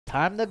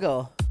Time to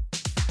go.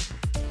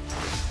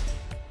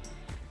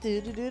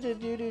 I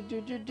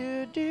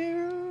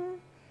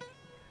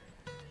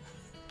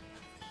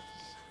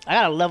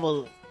gotta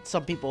level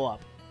some people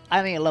up.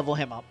 I need to level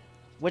him up.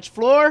 Which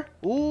floor?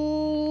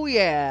 Ooh,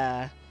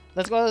 yeah.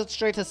 Let's go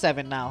straight to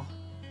 7 now.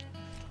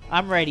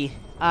 I'm ready.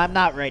 I'm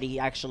not ready,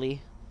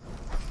 actually.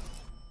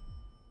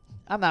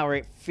 I'm not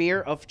ready.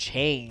 Fear of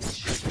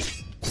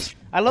change.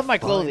 I love my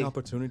clothing. Fine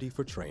opportunity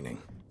for training.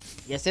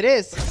 Yes, it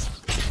is.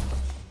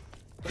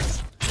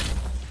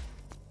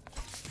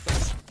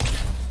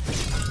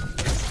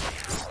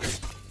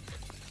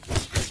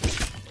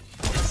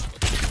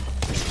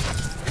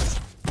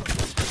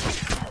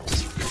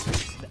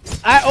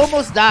 I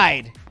almost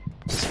died.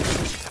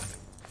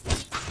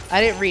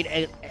 I didn't read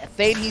a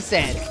thing he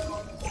said.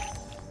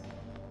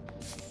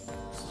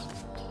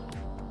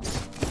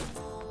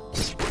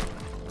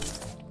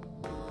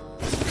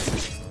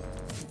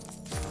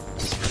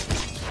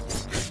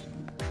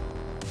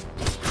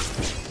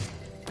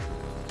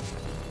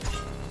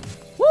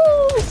 Woo!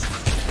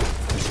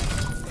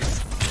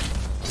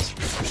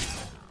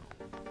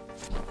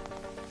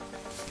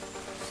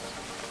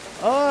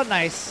 Oh,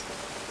 nice.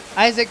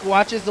 Isaac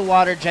watches the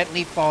water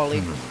gently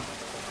falling.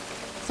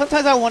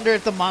 Sometimes I wonder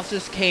if the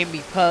monsters came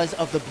because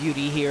of the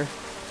beauty here.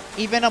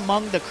 Even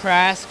among the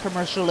crass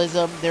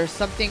commercialism, there's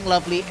something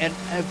lovely and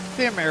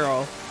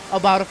ephemeral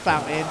about a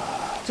fountain.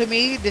 To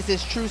me, this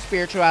is true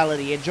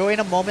spirituality, enjoying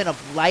a moment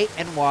of light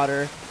and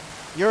water.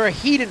 You're a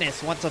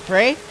hedonist, want to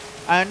pray?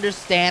 I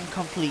understand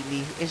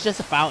completely. It's just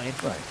a fountain.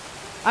 Right.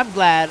 I'm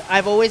glad.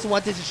 I've always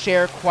wanted to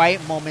share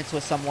quiet moments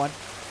with someone.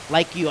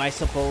 Like you, I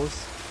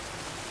suppose.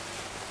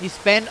 You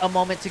spend a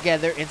moment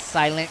together in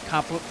silent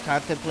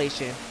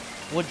contemplation.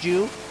 Would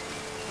you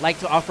like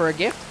to offer a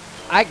gift?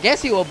 I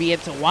guess he will be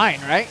into wine,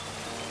 right?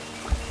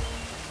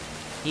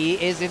 He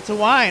is into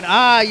wine.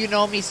 Ah, you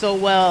know me so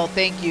well.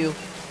 Thank you.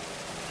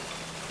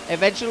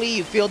 Eventually,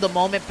 you feel the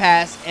moment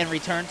pass and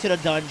return to the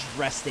dunj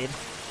rested.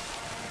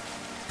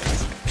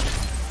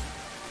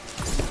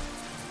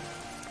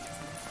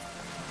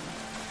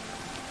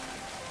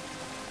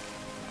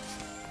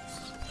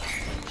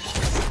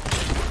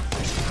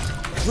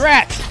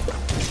 Drat!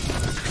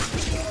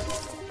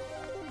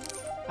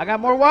 I got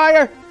more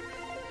wire.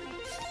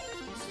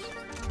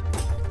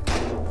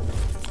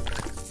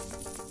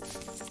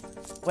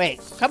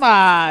 Wait, come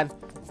on.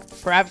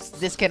 Perhaps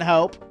this can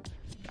help.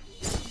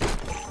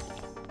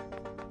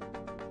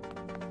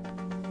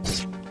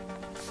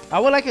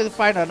 I would like to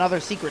find another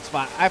secret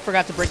spot. I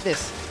forgot to break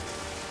this.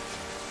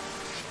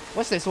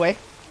 What's this way?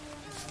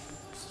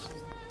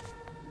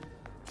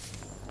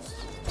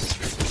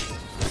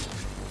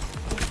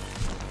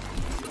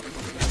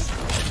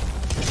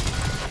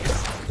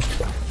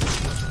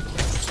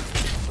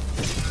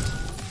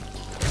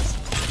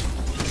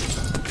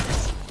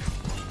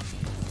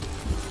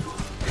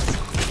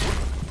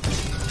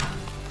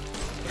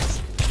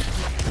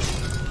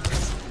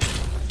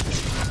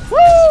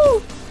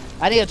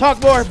 I need to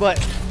talk more, but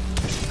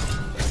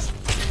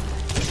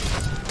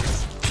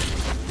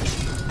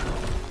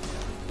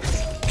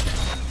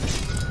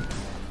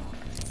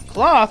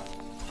cloth,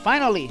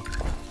 finally.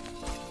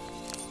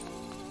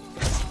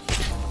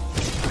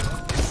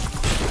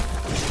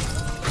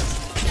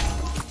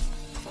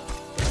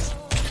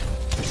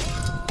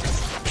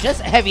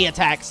 Just heavy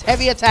attacks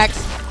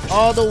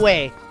all the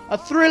way. A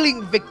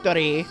thrilling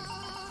victory.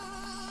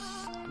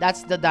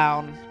 That's the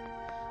down.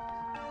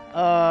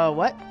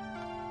 What?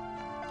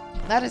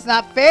 That is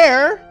not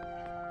fair.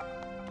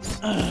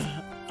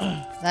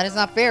 That is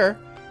not fair.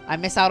 I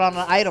miss out on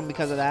an item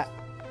because of that.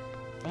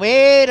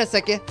 Wait a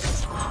second.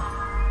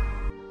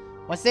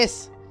 What's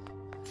this?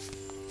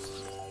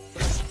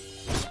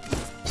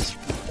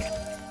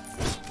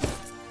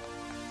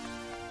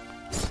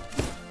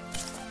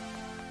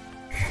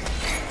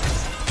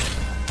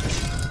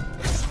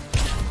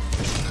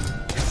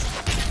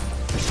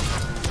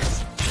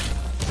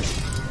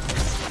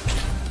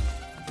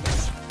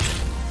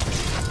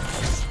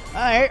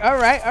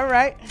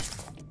 Alright.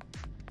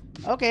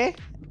 Okay,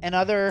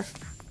 another.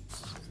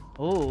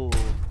 Oh,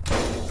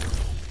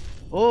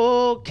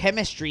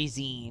 chemistry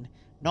zine.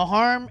 No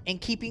harm in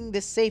keeping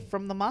this safe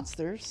from the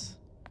monsters.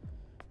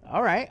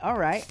 Alright.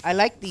 I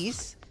like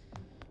these.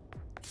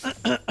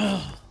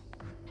 I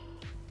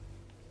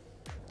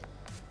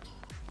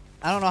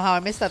don't know how I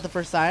missed that the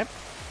first time.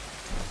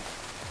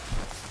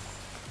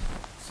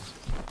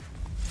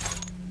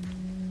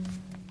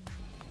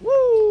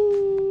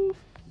 Woo!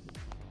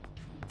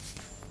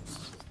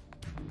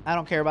 I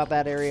don't care about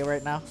that area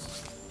right now.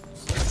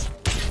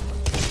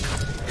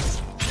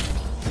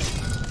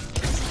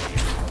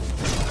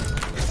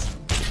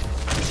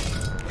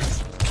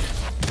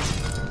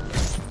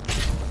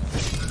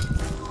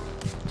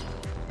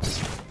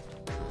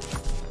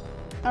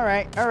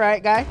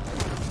 Alright, guy.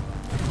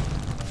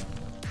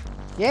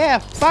 Yeah,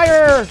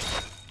 fire!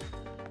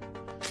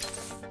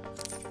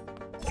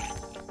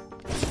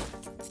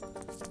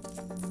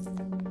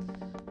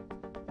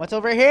 What's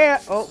over here?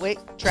 Oh, wait,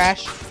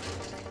 trash.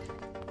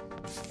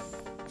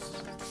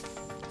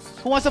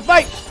 Who wants to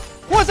fight?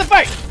 Who wants to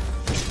fight?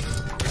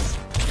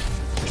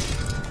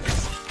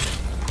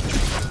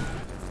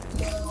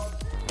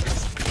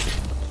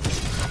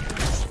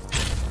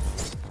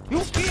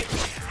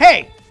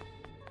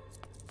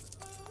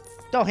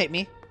 don't hit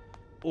me.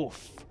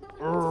 Oof.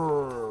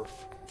 Urgh.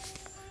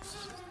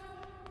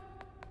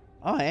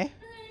 Oh, hey.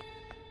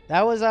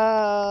 That was,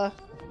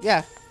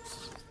 yeah.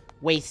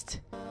 Waste.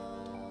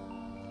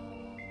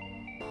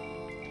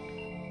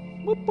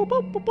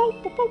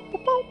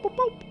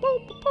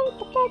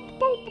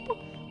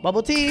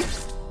 Bubble tea.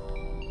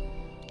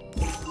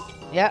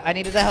 Yeah, I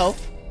needed the help.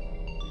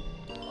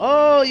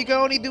 Oh, you can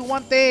only do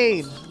one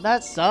thing.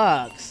 That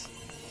sucks.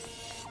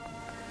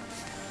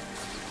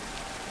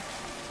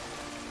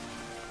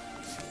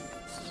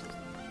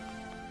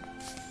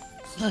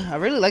 I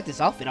really like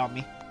this outfit on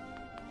me.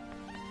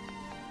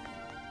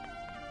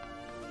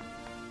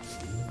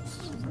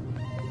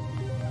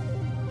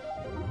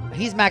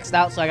 He's maxed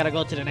out, so I gotta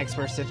go to the next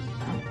person.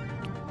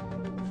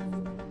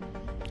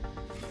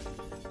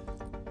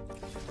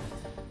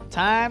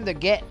 Time to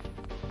get...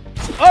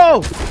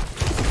 Oh!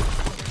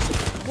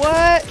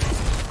 What?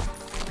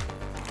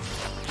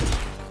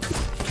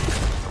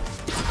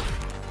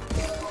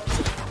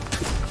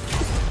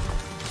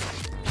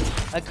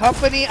 A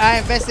company I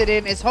invested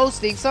in is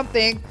hosting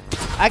something.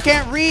 I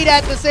can't read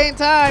at the same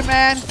time,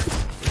 man.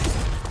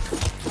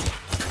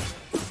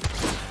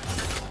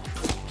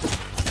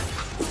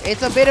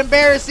 It's a bit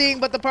embarrassing,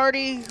 but the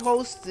party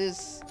host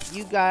is...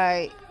 You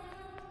guy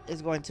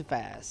is going too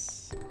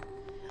fast.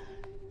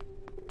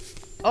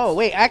 Oh,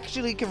 wait. I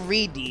actually can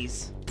read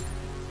these.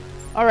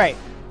 Alright.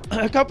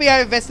 A company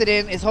I invested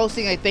in is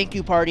hosting a thank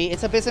you party.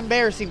 It's a bit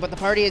embarrassing, but the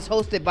party is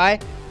hosted by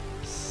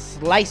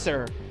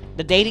Slicer,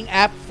 the dating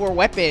app for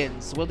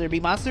weapons. Will there be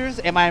monsters?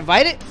 Am I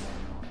invited?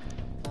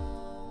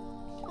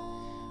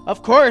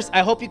 Of course.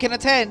 I hope you can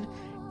attend.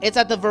 It's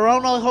at the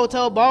Verona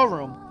Hotel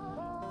Ballroom.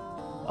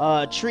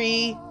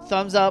 Tree,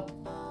 thumbs up.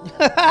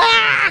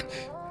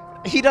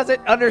 He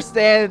doesn't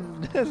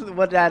understand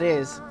what that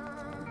is.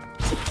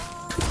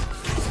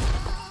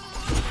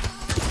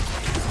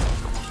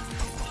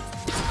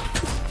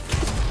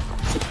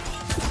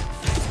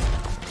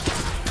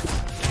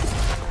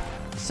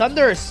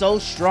 Thunder is so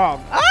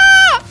strong.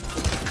 Ah!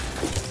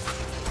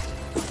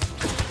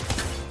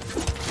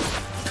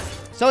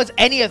 So it's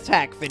any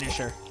attack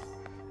finisher.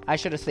 I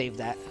should have saved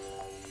that.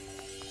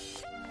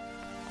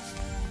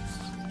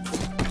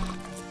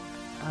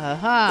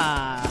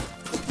 Aha.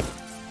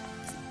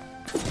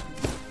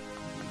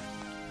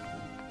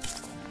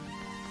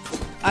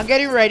 I'm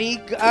getting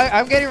ready.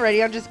 I'm getting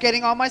ready. I'm just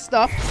getting all my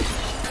stuff.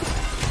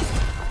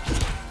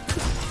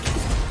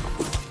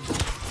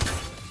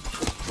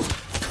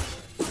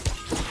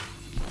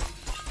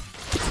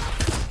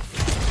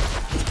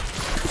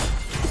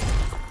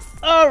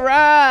 All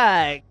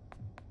right.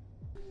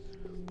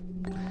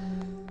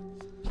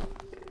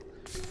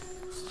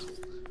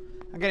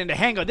 I'm getting the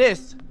hang of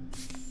this.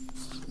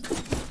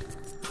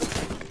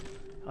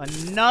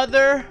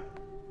 Another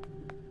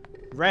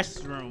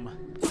restroom.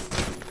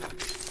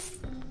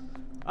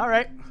 All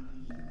right.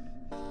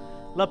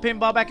 Love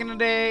pinball back in the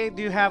day.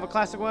 Do you have a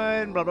classic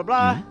one? Blah, blah,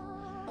 blah.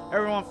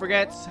 Everyone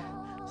forgets.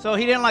 So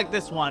he didn't like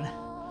this one.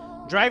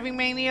 Driving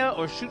Mania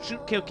or Shoot,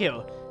 Shoot, Kill,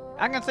 Kill?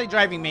 I'm going to say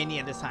Driving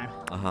Mania this time.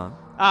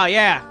 Oh,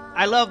 yeah.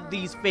 I love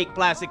these fake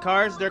plastic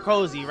cars. They're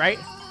cozy, right?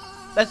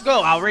 Let's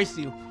go. I'll race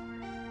you.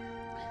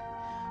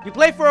 You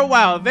play for a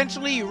while.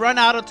 Eventually, you run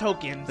out of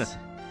tokens.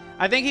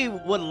 I think he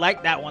would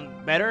like that one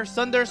better.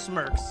 Sunder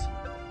smirks.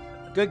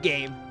 Good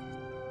game.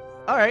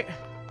 All right.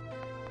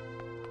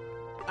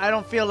 I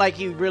don't feel like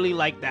he really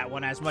liked that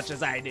one as much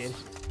as I did.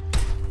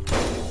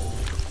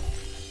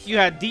 You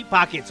had deep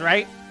pockets,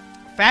 right?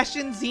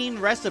 Fashion zine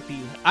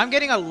recipe. I'm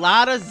getting a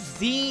lot of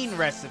zine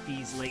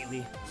recipes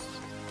lately.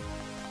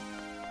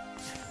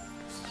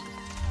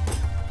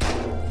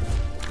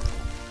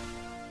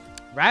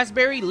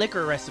 Raspberry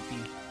liquor recipe.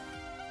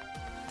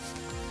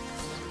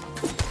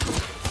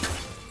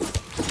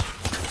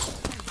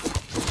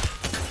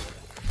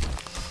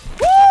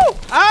 Woo!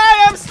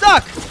 I am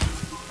stuck!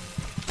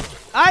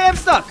 I am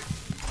stuck!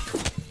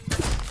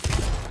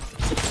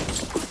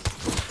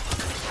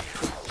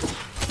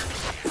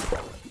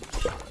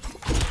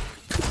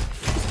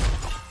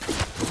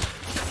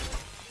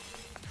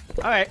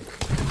 Alright.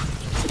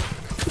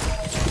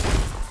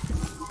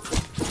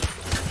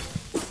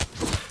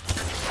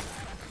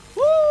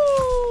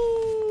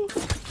 Woo!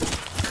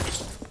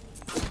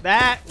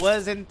 That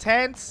was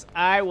intense.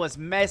 I was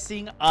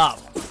messing up.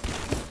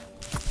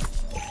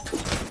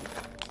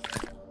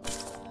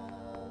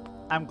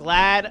 I'm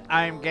glad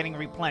I'm getting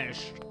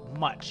replenished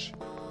much.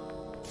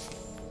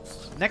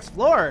 Next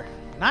floor.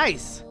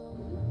 Nice.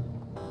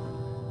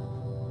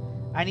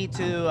 I need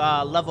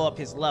to level up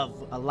his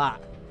love a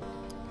lot.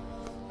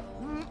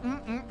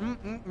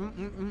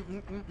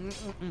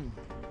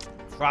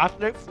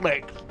 Frosted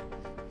Flakes.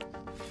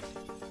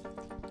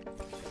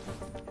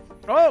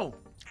 Oh!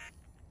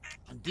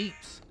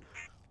 Deeps.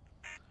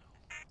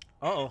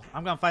 Uh-oh.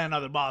 I'm gonna find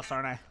another boss,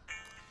 aren't I?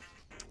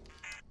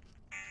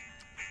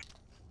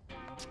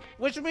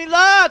 Wish me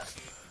luck!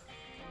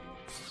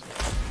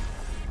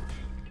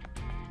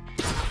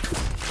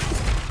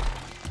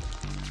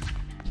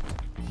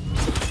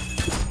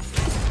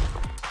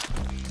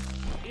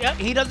 Yep,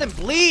 he doesn't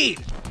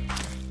bleed.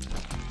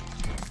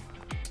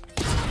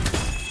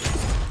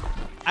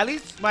 At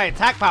least my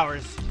attack power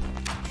is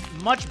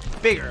much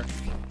bigger.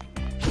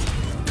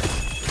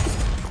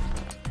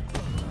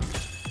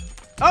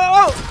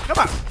 Oh, come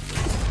on.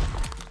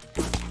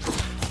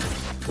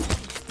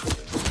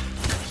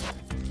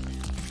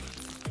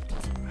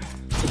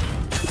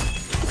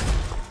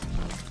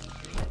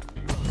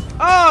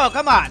 Oh,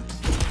 come on.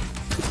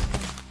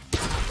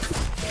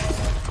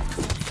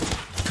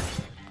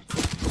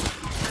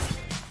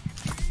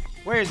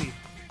 Where is he?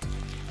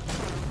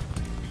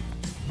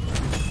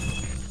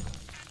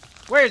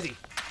 Where is he?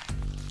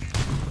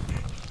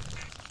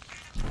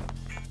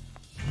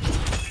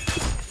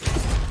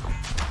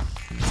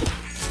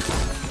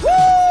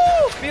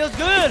 Woo! Feels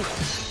good.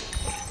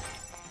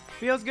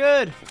 Feels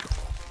good.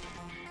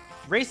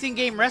 Racing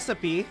game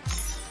recipe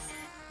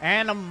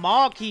and a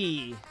mall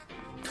key.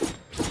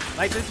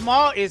 Like, this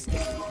mall is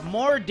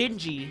more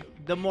dingy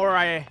the more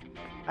I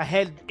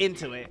head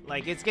into it.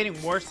 Like, it's getting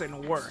worse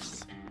and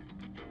worse.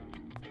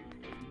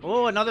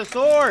 Oh, another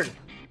sword.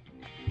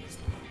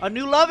 A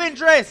new love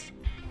interest.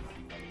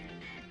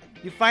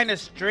 You find a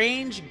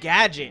strange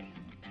gadget.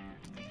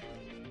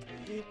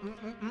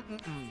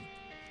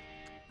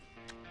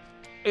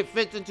 It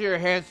fits into your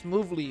hand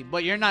smoothly,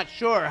 but you're not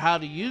sure how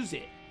to use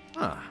it.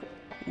 Ah,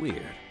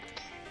 weird.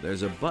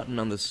 There's a button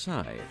on the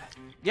side.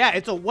 Yeah,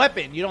 it's a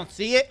weapon. You don't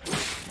see it?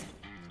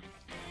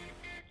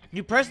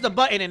 You press the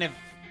button and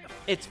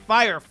its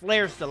fire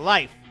flares to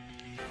life.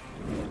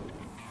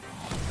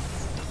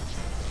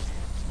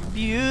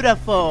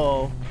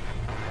 Beautiful.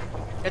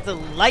 It's a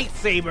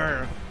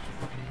lightsaber.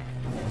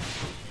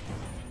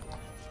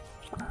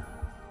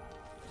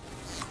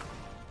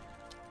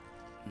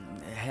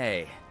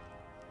 Hey.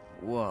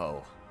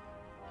 Whoa.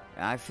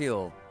 I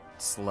feel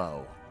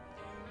slow.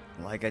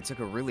 Like I took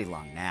a really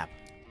long nap.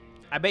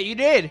 I bet you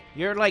did.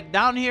 You're like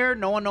down here,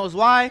 no one knows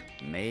why.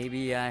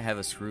 Maybe I have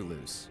a screw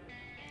loose.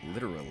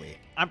 Literally.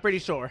 I'm pretty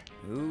sure.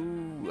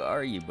 Who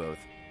are you both?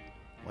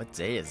 What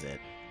day is it?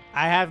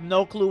 I have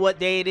no clue what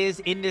day it is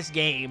in this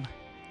game.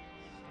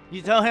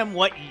 You tell him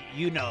what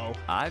you know.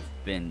 I've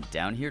been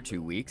down here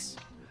 2 weeks.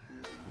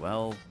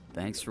 Well,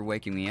 thanks for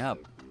waking me up.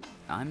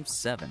 I'm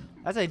 7.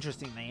 That's an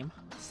interesting name.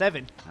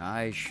 7.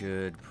 I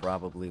should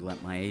probably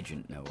let my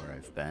agent know where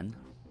I've been.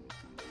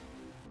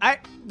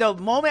 The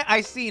moment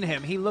I seen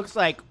him, he looks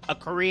like a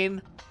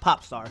Korean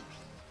pop star.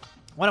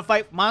 Want to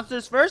fight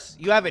monsters first?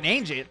 You have an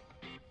agent.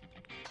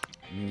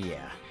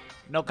 Yeah.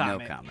 No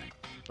comment. No comment.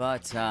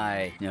 But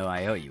I know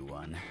I owe you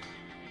one.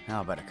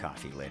 How about a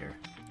coffee later?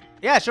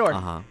 Yeah, sure.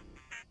 Uh-huh.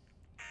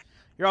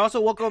 You're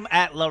also welcome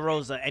at La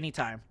Rosa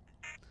anytime.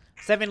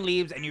 7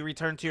 leaves and you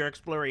return to your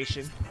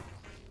exploration.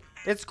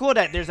 It's cool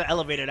that there's an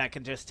elevator that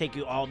can just take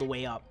you all the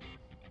way up.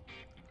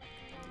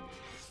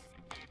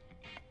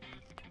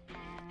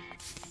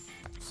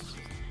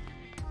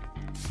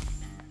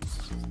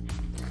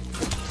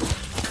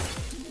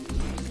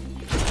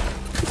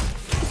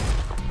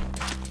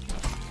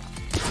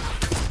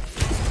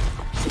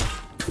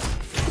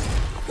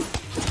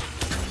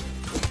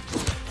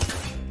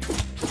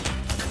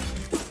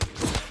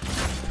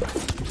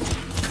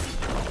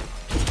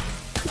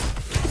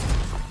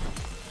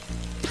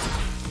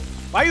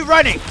 Why are you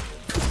running?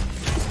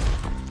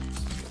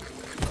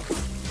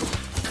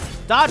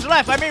 Dodge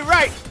left, I mean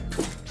right.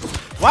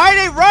 Why are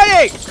they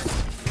running?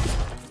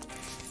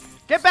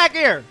 Get back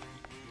here.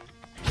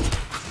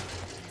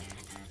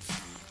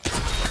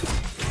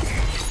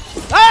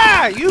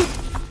 Ah,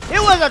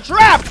 it was a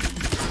trap.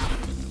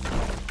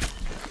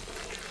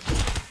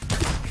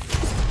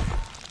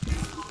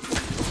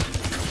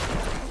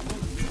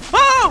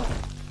 Oh!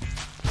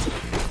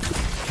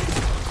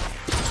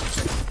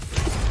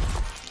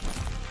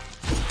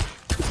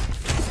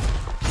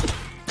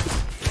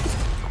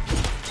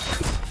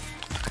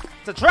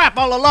 It's a trap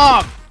all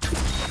along.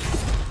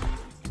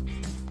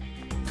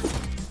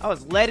 I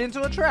was led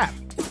into a trap.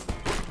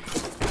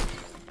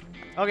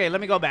 Okay,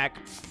 let me go back.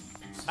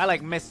 I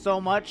like missed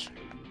so much.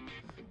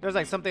 There's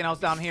like something else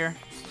down here.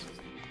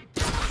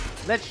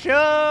 Let's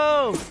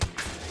show.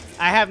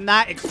 I have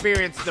not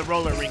experienced the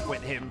roller rink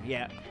with him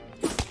yet.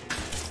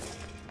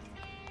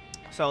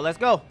 So let's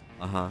go.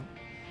 Uh-huh.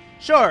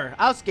 Sure,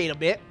 I'll skate a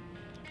bit.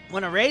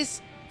 Wanna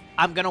race?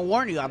 I'm gonna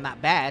warn you, I'm not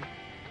bad.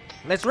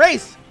 Let's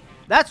race.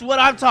 That's what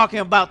I'm talking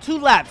about. 2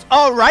 laps.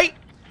 All right.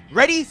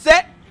 Ready,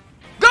 set,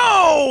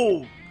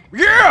 go!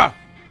 Yeah!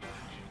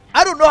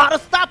 I don't know how to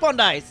stop on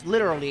the ice.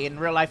 Literally, in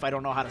real life, I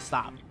don't know how to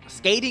stop.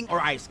 Skating or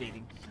ice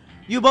skating.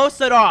 You both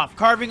set off,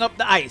 carving up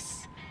the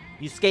ice.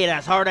 You skate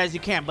as hard as you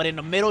can, but in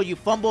the middle, you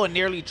fumble and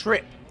nearly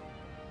trip.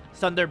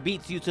 Sunder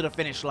beats you to the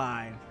finish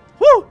line.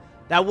 Woo!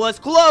 That was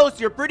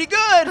close. You're pretty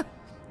good.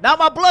 Now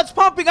my blood's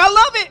pumping. I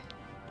love it.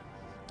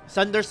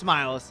 Sunder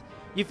smiles.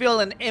 You feel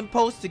an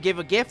impulse to give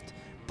a gift,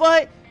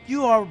 but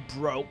you are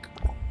broke.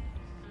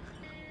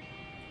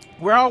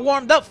 We're all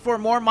warmed up for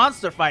more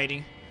monster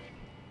fighting.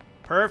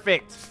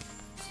 Perfect.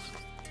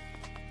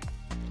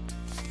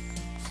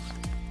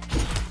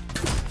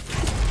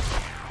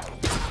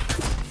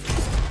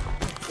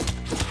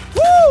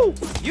 Woo!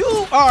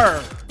 You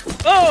are...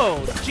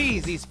 Oh,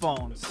 jeez, these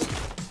phones.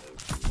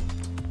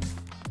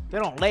 They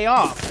don't lay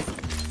off.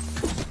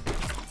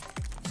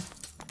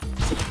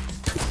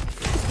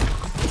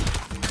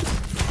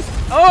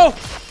 Oh!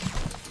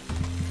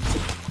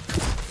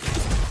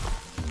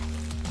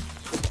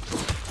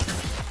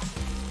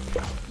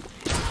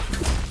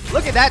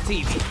 Look at that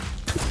TV.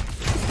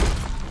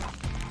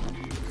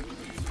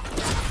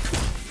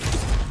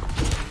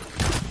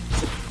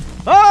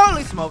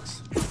 Holy smokes.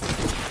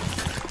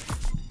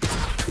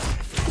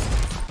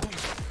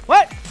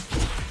 What?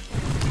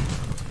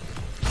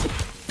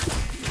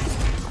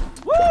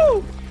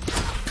 Woo!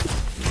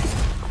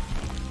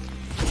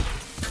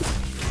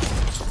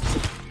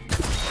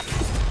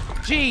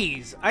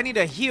 Jeez, I need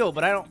a heal,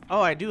 but I don't.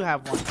 Oh, I do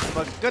have one.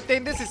 But good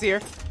thing this is here.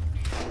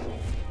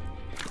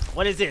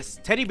 What is this?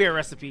 Teddy bear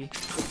recipe.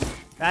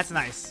 That's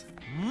nice.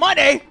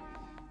 Money!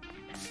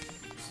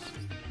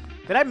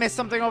 Did I miss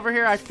something over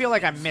here? I feel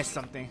like I missed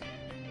something.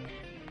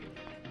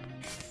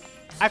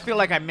 I feel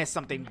like I missed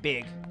something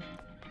big.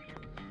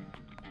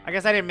 I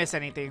guess I didn't miss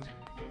anything.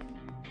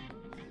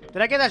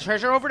 Did I get that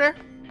treasure over there?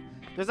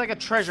 There's like a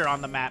treasure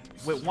on the map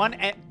with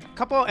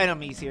couple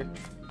enemies here.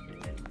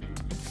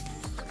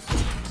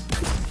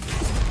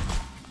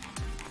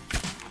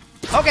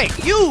 Okay,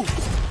 you!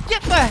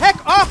 Get the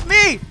heck off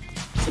me!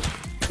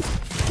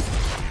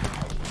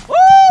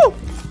 Woo!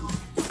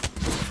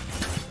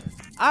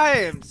 I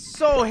am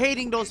so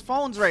hating those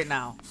phones right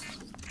now.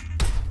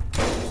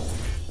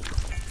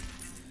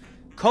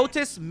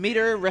 Cotis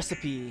meter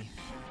recipe.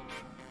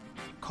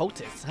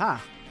 Cotis, huh?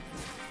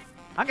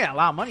 I'm getting a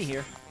lot of money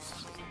here.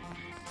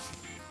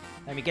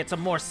 Let me get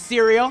some more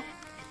cereal.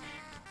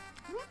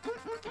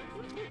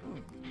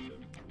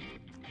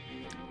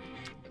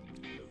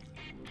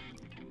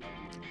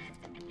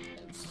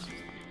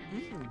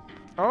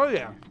 Oh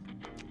yeah,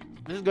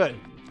 this is good.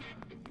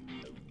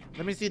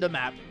 Let me see the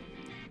map.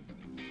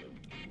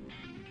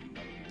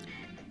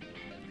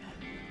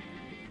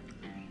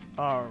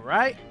 All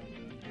right.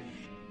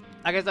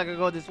 I guess I could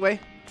go this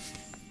way.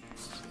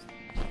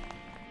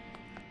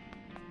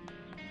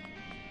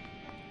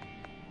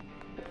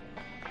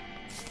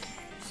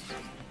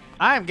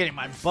 I am getting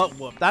my butt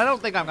whooped. I don't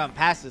think I'm gonna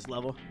pass this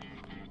level.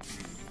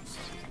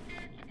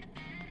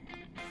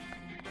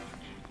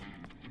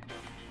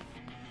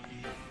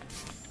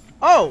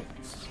 Oh!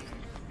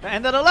 The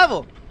end of the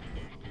level.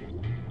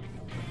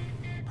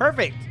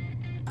 Perfect.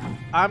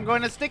 I'm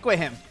going to stick with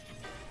him.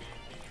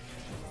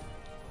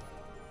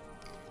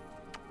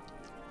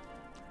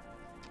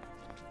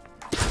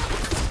 Woo!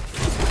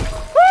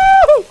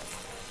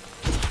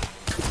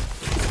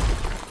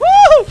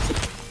 Woo!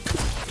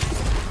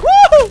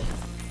 Woo!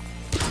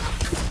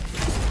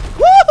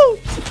 Woo!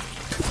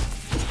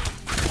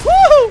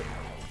 Woo!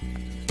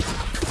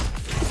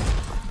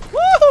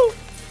 Woo!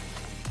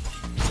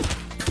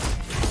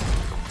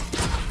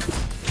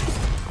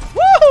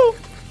 Woo!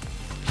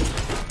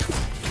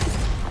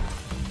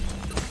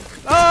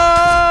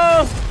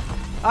 Oh!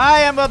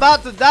 I am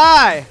about to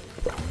die.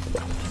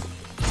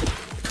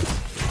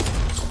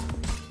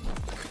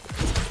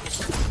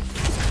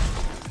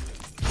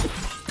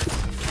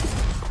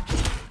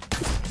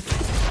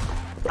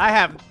 I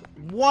have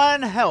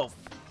 1 health.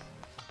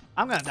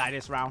 I'm gonna die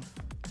this round.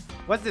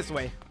 What's this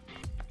way?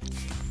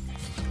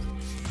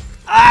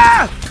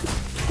 Ah!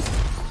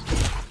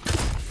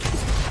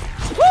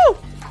 Woo!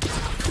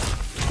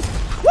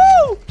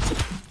 Woo!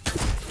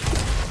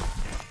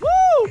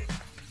 Woo!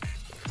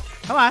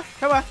 Come on,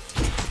 come on.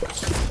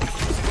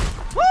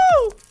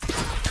 Woo!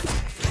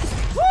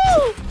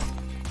 Woo!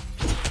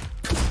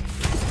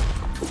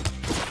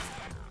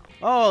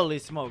 Holy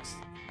smokes.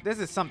 This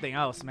is something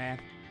else, man.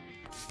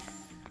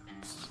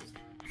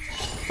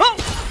 Oh!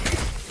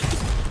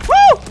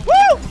 Woo!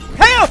 Woo!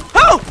 Hell!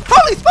 Oh!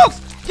 Holy smokes!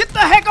 Get the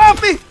heck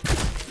off me!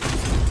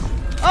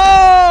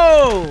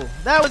 Oh!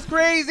 That was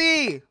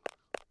crazy!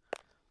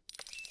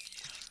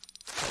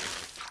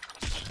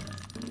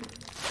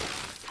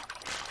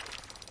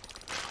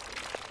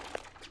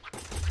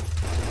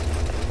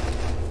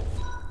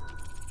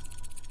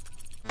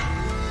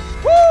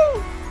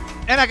 Woo!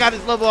 And I got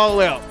this level all the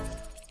way up.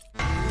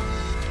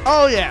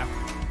 Oh yeah.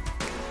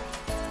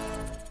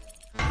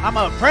 I'm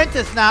an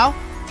apprentice now.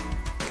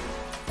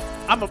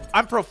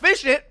 I'm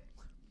proficient.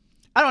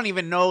 I don't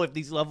even know if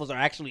these levels are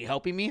actually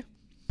helping me.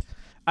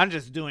 I'm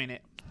just doing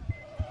it.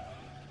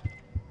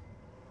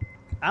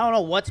 I don't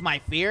know what's my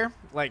fear.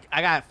 Like,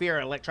 I got a fear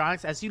of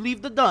electronics. As you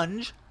leave the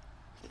dunj.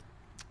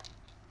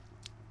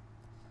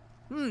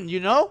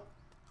 You know?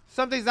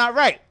 Something's not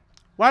right.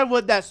 Why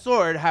would that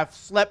sword have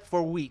slept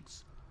for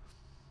weeks?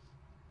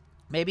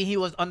 Maybe he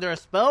was under a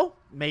spell.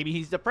 Maybe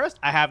he's depressed.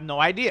 I have no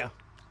idea.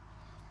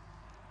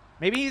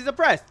 Maybe he's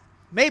depressed.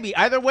 Maybe.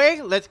 Either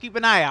way, let's keep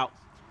an eye out.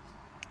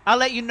 I'll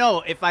let you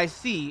know if I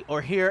see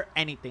or hear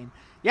anything.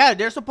 Yeah,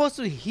 they're supposed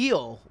to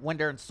heal when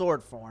they're in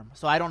sword form,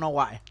 so I don't know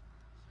why.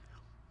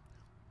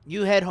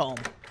 You head home.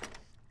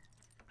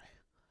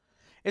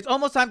 It's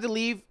almost time to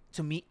leave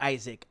to meet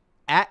Isaac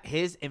at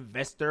his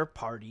investor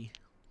party.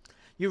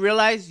 You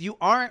realize you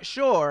aren't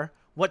sure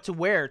what to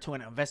wear to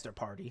an investor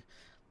party.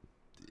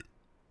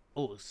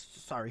 Oh,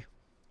 sorry.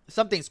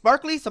 Something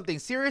sparkly, something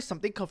serious,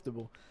 something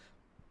comfortable.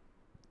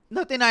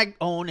 Nothing I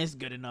own is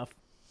good enough.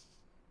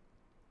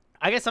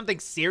 I guess something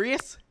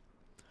serious?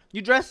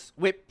 You dress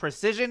with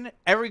precision,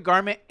 every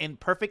garment in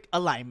perfect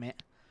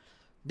alignment.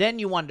 Then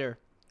you wonder,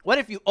 what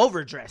if you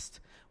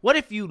overdressed? What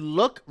if you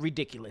look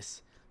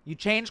ridiculous? You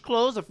change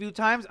clothes a few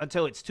times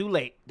until it's too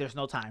late. There's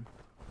no time.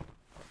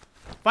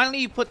 Finally,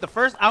 you put the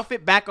first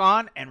outfit back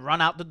on and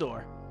run out the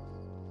door.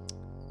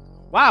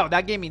 Wow,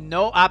 that gave me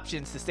no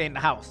options to stay in the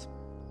house.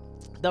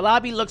 The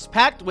lobby looks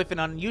packed with an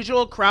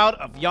unusual crowd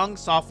of young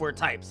software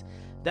types.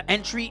 The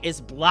entry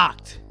is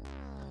blocked.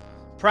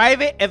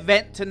 Private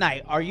event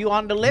tonight. Are you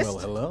on the list? Well,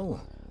 hello.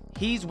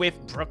 He's with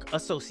Werq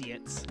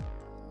Associates.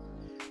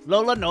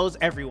 Lola knows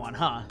everyone,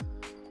 huh?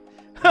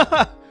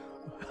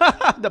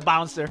 The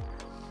bouncer.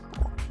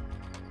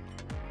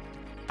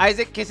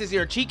 Isaac kisses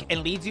your cheek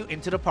and leads you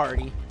into the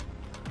party.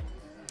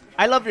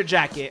 I love your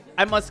jacket.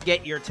 I must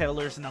get your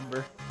tailor's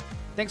number.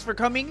 Thanks for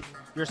coming.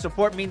 Your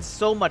support means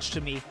so much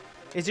to me.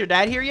 Is your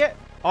dad here yet?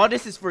 All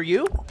this is for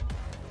you?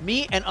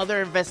 Me and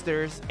other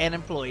investors and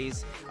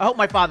employees. I hope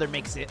my father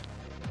makes it.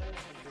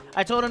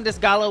 I told him this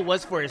gala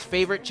was for his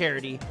favorite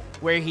charity.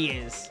 Where he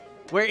is.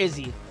 Where is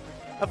he?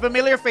 A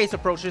familiar face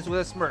approaches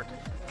with a smirk.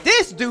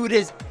 This dude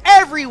is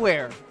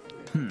everywhere!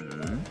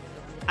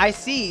 I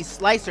see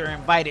Slicer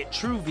invited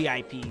true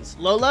VIPs.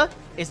 Lola,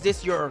 is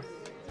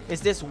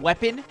this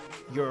weapon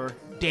your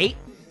date?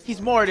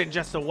 He's more than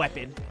just a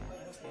weapon.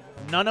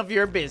 None of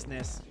your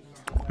business.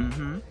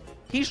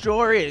 He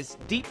sure is.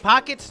 Deep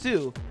pockets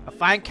too. A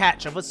fine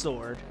catch of a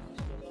sword.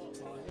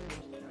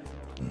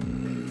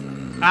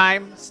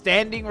 I'm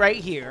standing right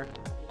here.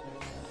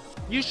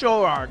 You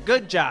sure are.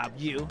 Good job,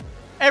 you.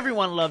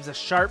 Everyone loves a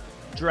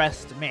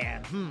sharp-dressed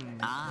man.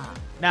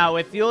 Now,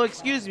 if you'll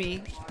excuse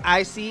me,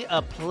 I see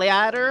a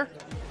platter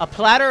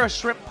of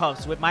shrimp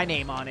puffs with my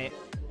name on it.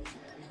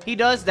 He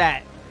does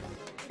that.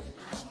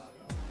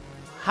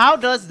 How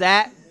does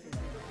that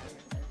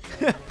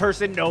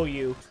person know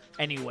you?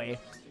 Anyway,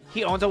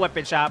 he owns a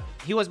weapon shop.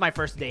 He was my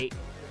first date.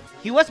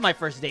 He was my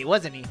first date,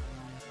 wasn't he?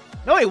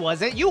 No, he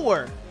wasn't. You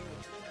were.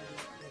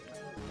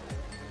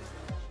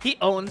 He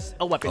owns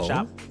a weapon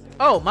shop.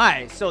 Oh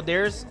my, so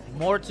there's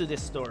more to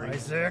this story.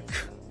 Isaac.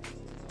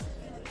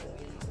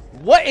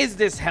 What is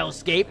this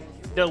hellscape?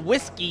 The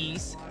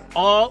whiskeys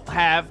all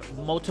have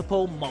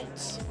multiple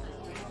moats.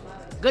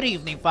 Good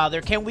evening,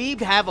 Father. Can we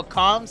have a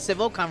calm,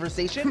 civil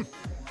conversation?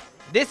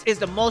 This is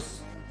the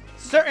most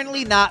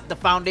certainly not the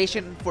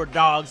foundation for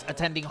dogs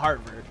attending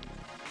Harvard.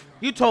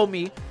 You told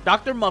me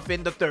Dr.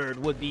 Muffin III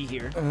would be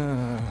here.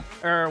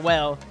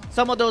 Well,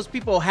 some of those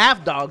people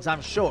have dogs,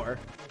 I'm sure.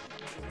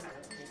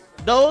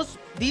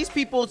 These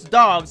people's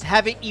dogs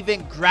haven't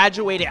even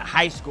graduated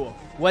high school.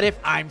 What if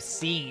I'm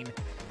seen?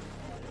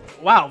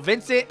 Wow,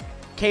 Vincent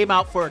came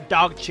out for a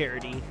dog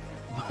charity.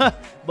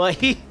 But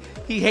he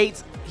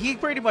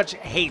pretty much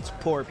hates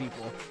poor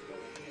people.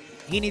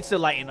 He needs to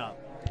lighten up.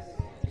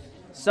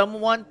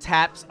 Someone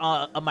taps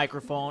a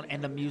microphone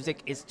and the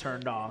music is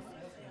turned off.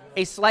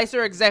 A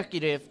Slicer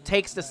executive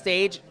takes the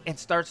stage and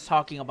starts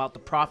talking about the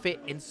profit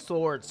in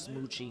sword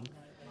smooching.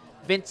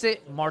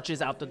 Vincent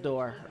marches out the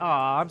door.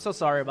 Aw, I'm so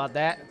sorry about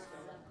that.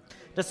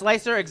 The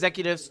Slicer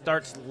executive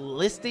starts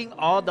listing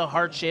all the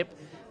hardship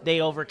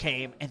they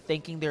overcame and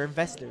thanking their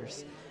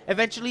investors.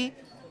 Eventually,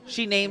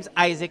 she names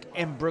Isaac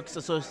and Werq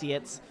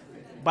Associates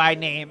by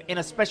name in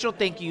a special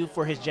thank you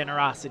for his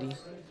generosity.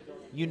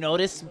 You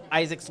notice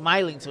Isaac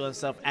smiling to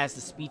himself as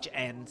the speech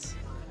ends.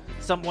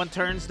 Someone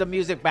turns the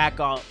music back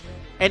on,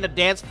 and the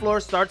dance floor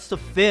starts to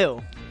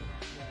fill.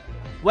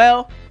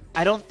 Well,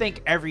 I don't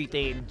think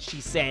everything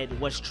she said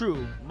was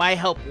true. My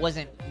help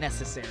wasn't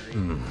necessary.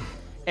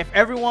 If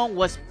everyone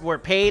were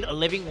paid a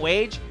living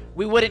wage,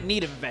 we wouldn't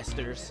need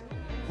investors.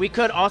 We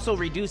could also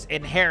reduce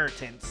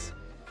inheritance.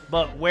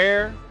 But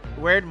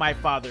where'd my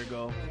father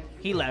go?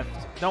 He left.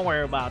 Don't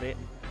worry about it.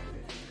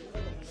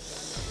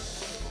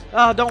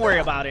 Oh, don't worry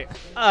about it.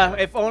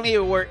 If only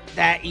it were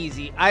that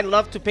easy. I'd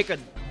love to pick a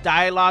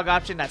dialogue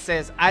option that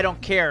says, I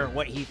don't care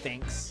what he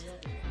thinks.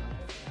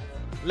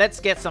 Let's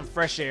get some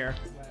fresh air.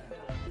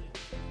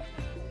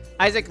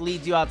 Isaac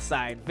leads you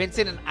outside.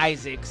 Vincent and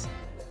Isaac's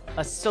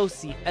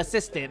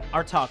assistant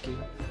are talking.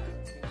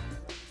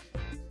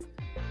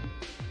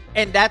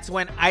 And that's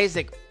when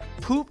Isaac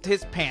pooped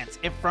his pants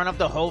in front of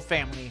the whole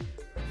family.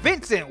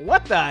 Vincent,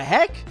 what the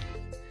heck?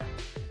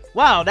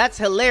 Wow, that's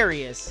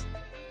hilarious.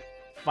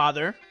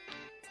 Father.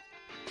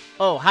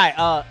 Oh,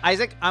 hi.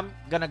 Isaac, I'm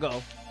gonna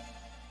go.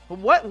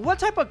 What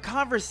type of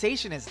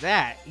conversation is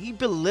that? He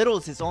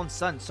belittles his own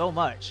son so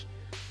much.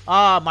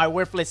 Ah, my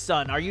worthless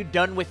son, are you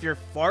done with your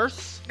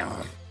farce?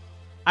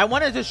 I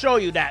wanted to show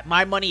you that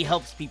my money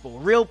helps people,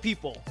 real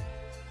people.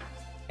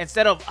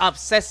 Instead of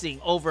obsessing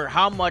over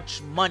how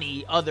much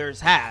money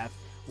others have,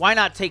 why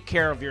not take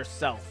care of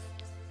yourself?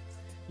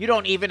 You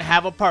don't even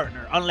have a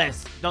partner,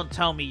 unless, don't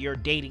tell me you're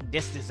dating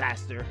this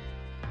disaster.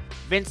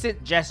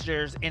 Vincent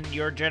gestures in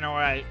your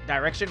general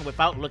direction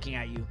without looking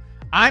at you.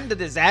 I'm the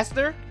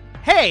disaster?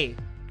 Hey!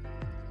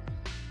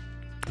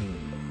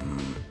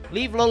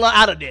 Leave Lola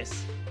out of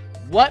this.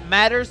 What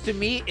matters to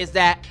me is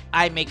that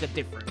I make a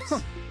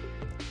difference.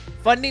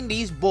 Funding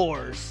these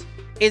bores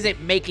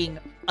isn't making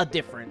a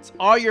difference.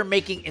 All you're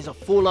making is a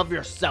fool of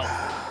yourself.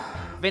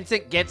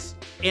 Vincent gets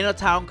in a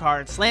town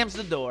car and slams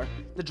the door.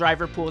 The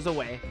driver pulls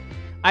away.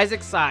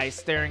 Isaac sighs,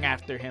 staring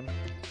after him.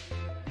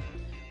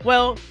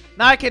 Well,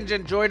 now I can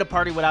enjoy the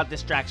party without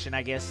distraction,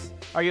 I guess.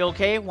 Are you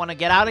okay? Want to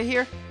get out of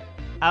here?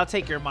 I'll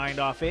take your mind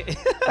off it.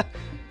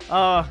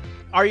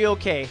 Are you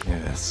okay?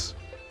 Yes.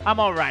 I'm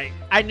alright.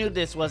 I knew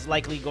this was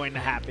likely going to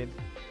happen.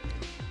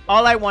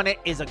 All I wanted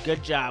is a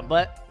good job,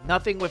 but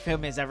nothing with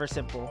him is ever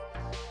simple.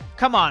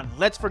 Come on,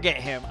 let's forget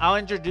him. I'll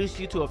introduce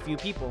you to a few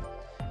people.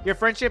 Your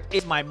friendship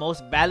is my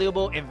most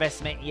valuable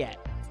investment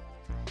yet.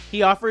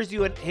 He offers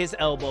you his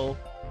elbow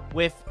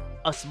with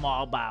a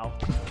small bow.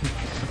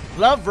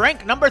 Love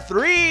rank number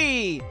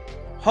 3.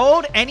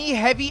 Hold any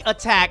heavy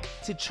attack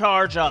to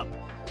charge up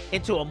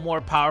into a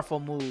more powerful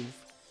move.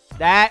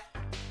 That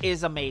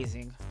is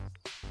amazing.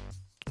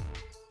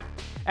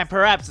 And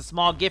perhaps a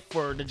small gift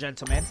for the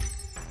gentleman.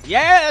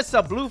 Yes,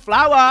 a blue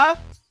flower.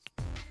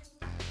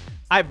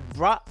 I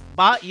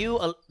bought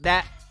you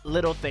that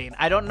little thing.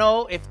 I don't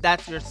know if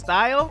that's your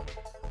style,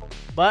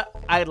 but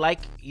I'd like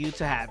you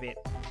to have it.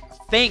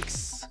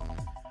 Thanks.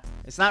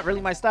 It's not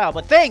really my style,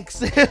 but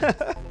thanks.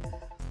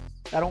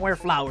 I don't wear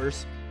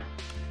flowers.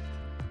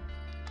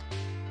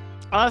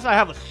 Unless I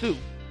have a suit.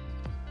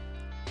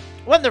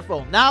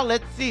 Wonderful. Now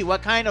let's see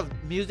what kind of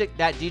music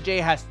that DJ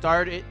has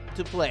started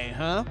to play,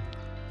 huh?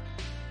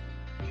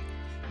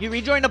 You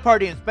rejoin the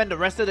party and spend the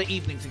rest of the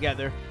evening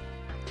together.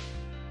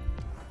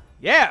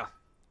 Yeah.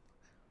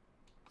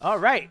 All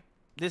right.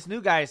 This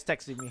new guy is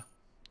texting me.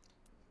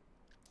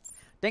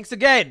 Thanks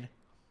again.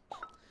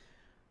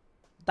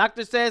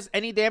 Doctor says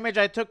any damage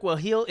I took will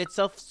heal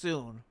itself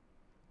soon.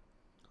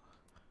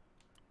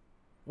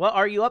 What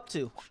are you up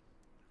to?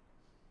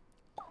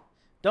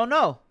 Don't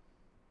know.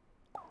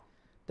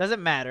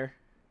 Doesn't matter.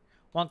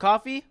 Want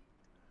coffee?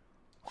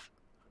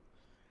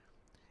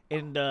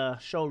 In the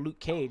show Luke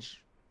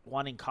Cage,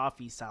 wanting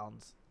coffee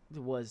sounds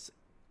was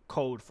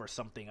code for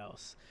something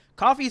else.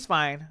 Coffee's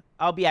fine.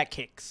 I'll be at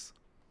Kicks.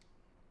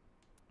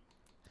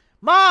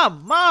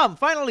 Mom,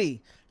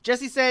 finally.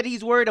 Jesse said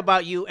he's worried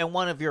about you and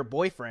one of your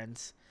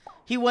boyfriends.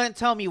 He wouldn't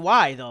tell me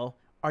why, though.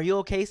 Are you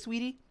okay,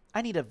 sweetie?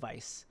 I need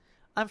advice.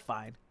 I'm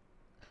fine.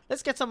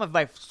 Let's get some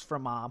advice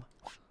from Mom.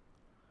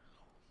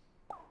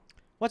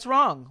 What's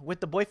wrong with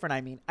the boyfriend,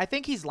 I mean? I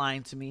think he's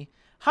lying to me.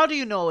 How do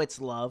you know it's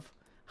love?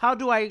 How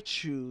do I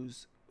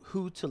choose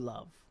who to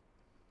love?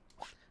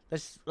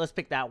 Let's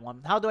pick that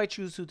one. How do I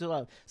choose who to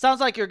love? Sounds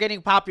like you're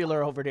getting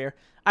popular over there.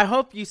 I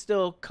hope you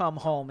still come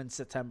home in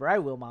September. I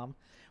will, Mom.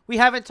 We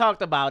haven't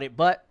talked about it,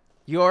 but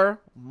you're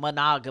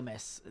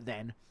monogamous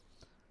then.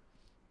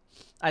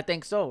 I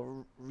think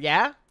so.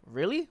 Yeah?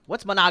 Really?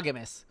 What's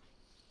monogamous?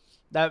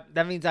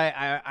 That means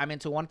I'm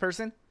into one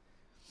person?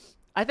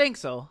 I think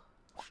so.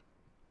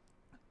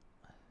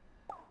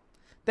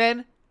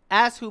 Then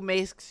ask who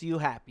makes you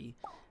happy.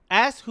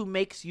 Ask who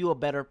makes you a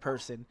better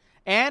person.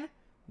 And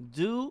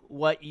do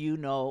what you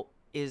know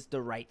is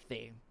the right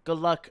thing. Good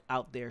luck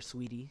out there,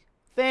 sweetie.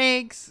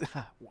 Thanks.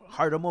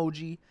 Heart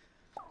emoji.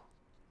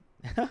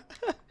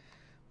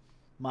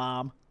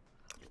 Mom.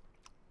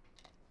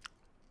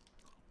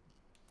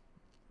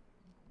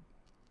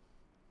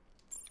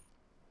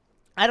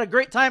 I had a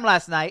great time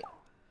last night.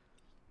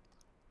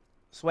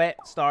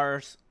 Sweat,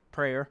 stars,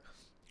 prayer,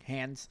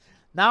 hands.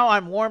 Now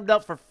I'm warmed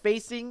up for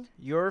facing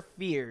your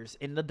fears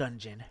in the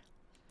dungeon.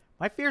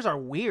 My fears are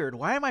weird.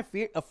 Why am I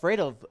afraid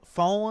of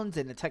phones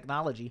and the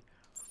technology?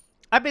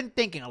 I've been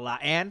thinking a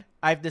lot, and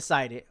I've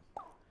decided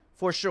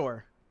for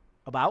sure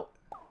about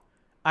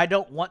I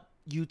don't want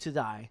you to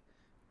die.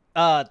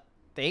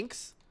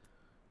 Thanks?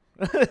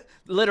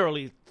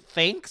 Literally,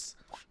 thanks?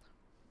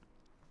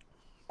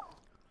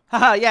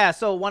 Haha, yeah,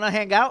 so wanna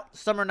hang out?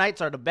 Summer nights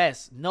are the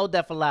best. No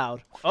death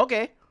allowed.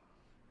 Okay.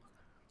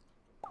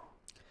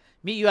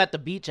 Meet you at the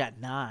beach at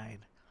 9.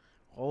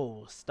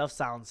 Oh, stuff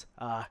sounds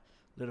a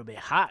little bit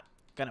hot.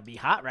 Gonna be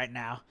hot right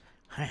now.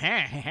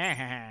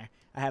 I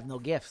have no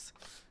gifts.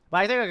 But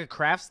I think I could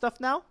craft stuff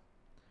now.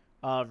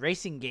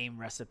 Racing game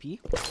recipe.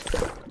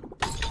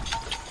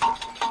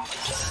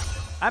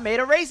 I made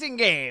a racing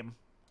game.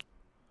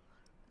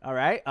 All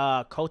right.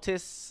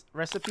 Cotis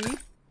recipe.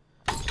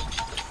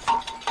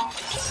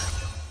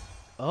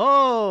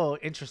 Oh,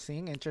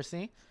 interesting.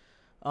 Interesting.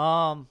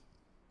 I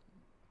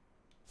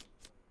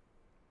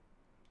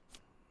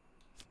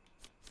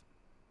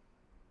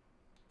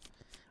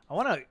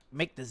want to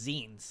make the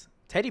zines.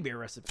 Teddy bear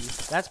recipe.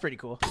 That's pretty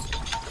cool.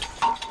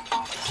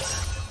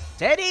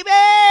 Teddy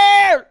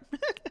bear!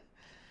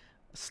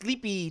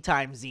 Sleepy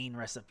time zine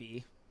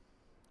recipe.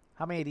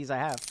 How many of these I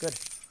have? Good.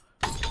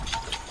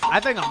 I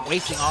think I'm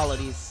wasting all of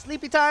these.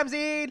 Sleepy time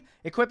zine.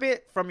 Equip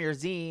it from your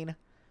zine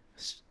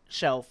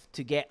shelf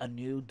to get a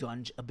new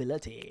dunj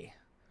ability.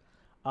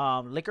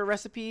 Liquor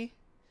recipe.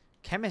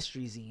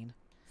 Chemistry zine.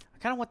 I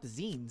kind of want the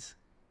zines.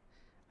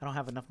 I don't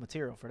have enough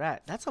material for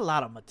that. That's a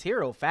lot of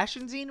material.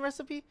 Fashion zine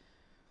recipe.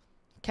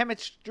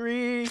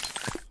 Chemistry.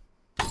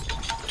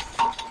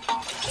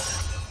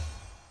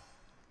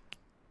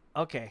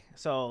 Okay,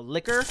 so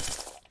liquor,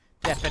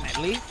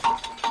 definitely.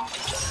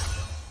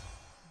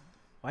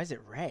 Why is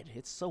it red?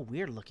 It's so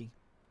weird looking.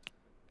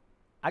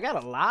 I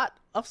got a lot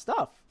of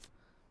stuff.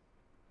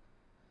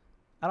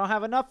 I don't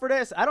have enough for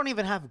this. I don't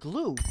even have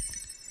glue.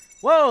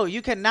 Whoa,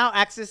 you can now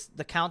access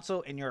the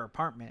council in your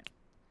apartment.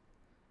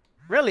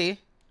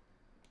 Really?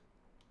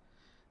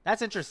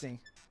 That's interesting.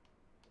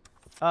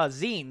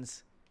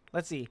 Zines.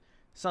 Let's see.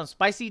 Some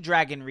spicy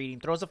dragon reading.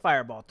 Throws a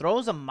fireball.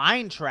 Throws a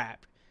mine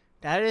trap.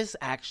 That is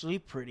actually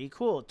pretty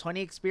cool.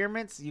 20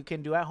 experiments you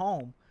can do at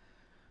home.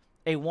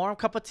 A warm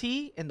cup of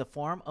tea in the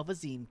form of a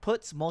zine.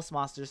 Puts most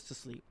monsters to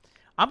sleep.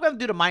 I'm going to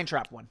do the mine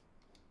trap one.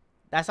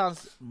 That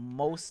sounds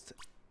most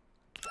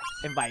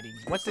inviting.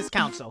 What's this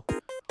council?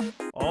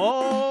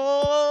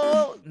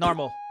 Oh,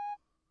 normal.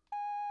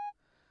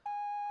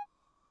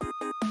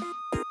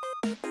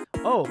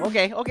 Oh,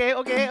 okay. Okay,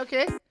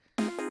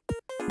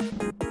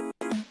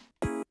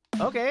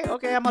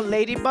 I'm a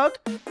ladybug.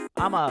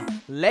 I'm a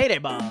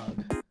ladybug.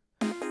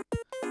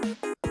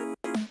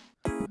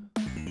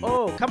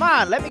 Oh, come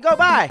on, let me go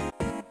by.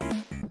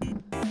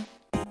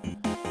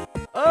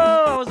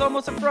 Oh, I was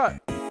almost in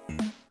front.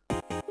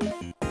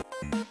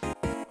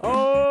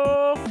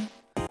 Oh,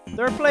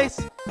 third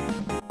place.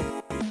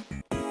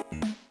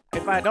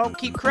 If I don't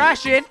keep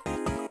crashing.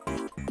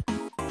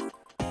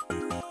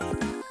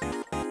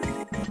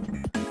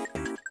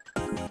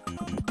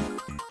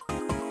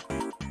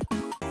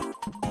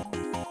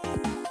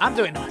 I'm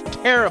doing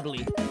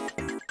terribly.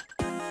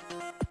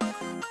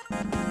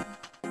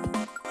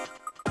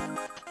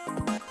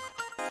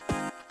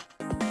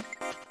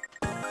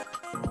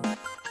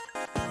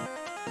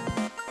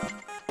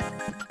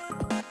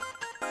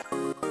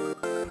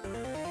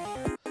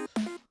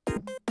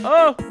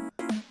 Oh!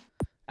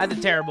 I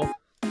did terrible.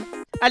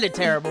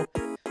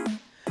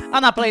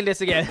 I'm not playing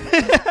this again.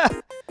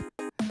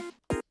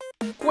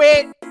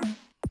 Quit!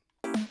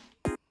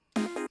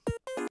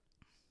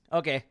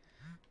 Okay.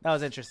 That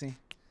was interesting.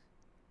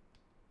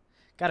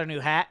 Got a new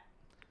hat.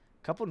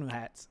 Couple new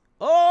hats.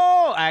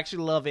 Oh, I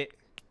actually love it.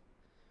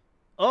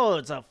 Oh,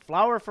 it's a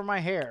flower for my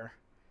hair.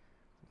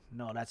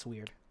 No, that's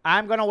weird.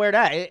 I'm going to wear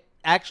that. It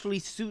actually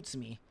suits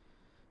me.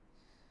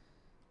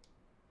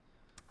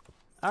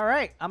 All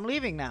right, I'm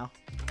leaving now.